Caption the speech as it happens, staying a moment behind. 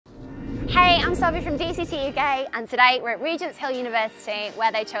Hey, I'm Sophie from DCT UK, and today we're at Regent College University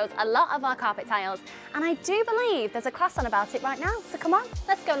where they chose a lot of our carpet tiles, and I do believe there's a class on about it right now, so come on,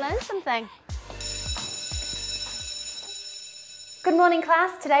 let's go learn something. Good morning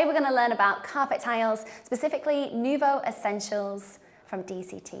class, today we're going to learn about carpet tiles, specifically Nouveau Essentials from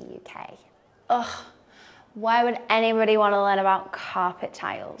DCT UK. Ugh, why would anybody want to learn about carpet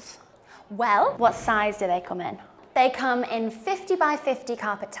tiles? Well, What size do they come in? they come in 50 by 50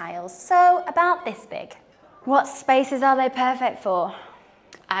 carpet tiles, so about this big. What spaces are they perfect for?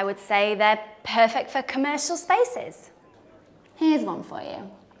 I would say they're perfect for commercial spaces. Here's one for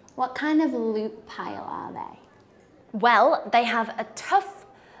you. What kind of loop pile are they? Well, they have a tough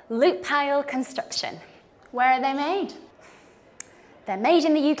loop pile construction. Where are they made? They're made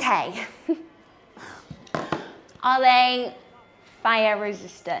in the UK. Are they fire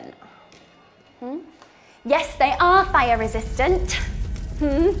resistant? Yes, they are fire resistant.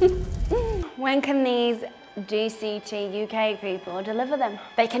 When can these DCT UK people deliver them?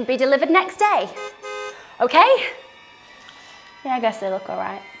 They can be delivered next day. Okay? Yeah, I guess they look all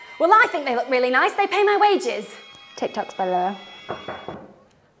right. Well, I think they look really nice. They pay my wages. TikTok's below.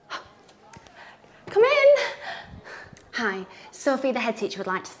 Come in. Hi, Sophie, the head teacher, would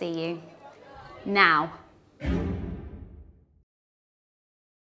like to see you. Now.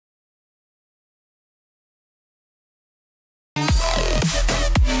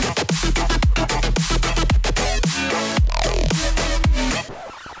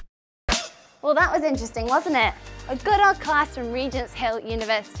 Well, that was interesting, wasn't it? A good old class from Regent College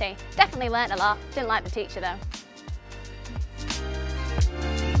University. Definitely learnt a lot. Didn't like the teacher though.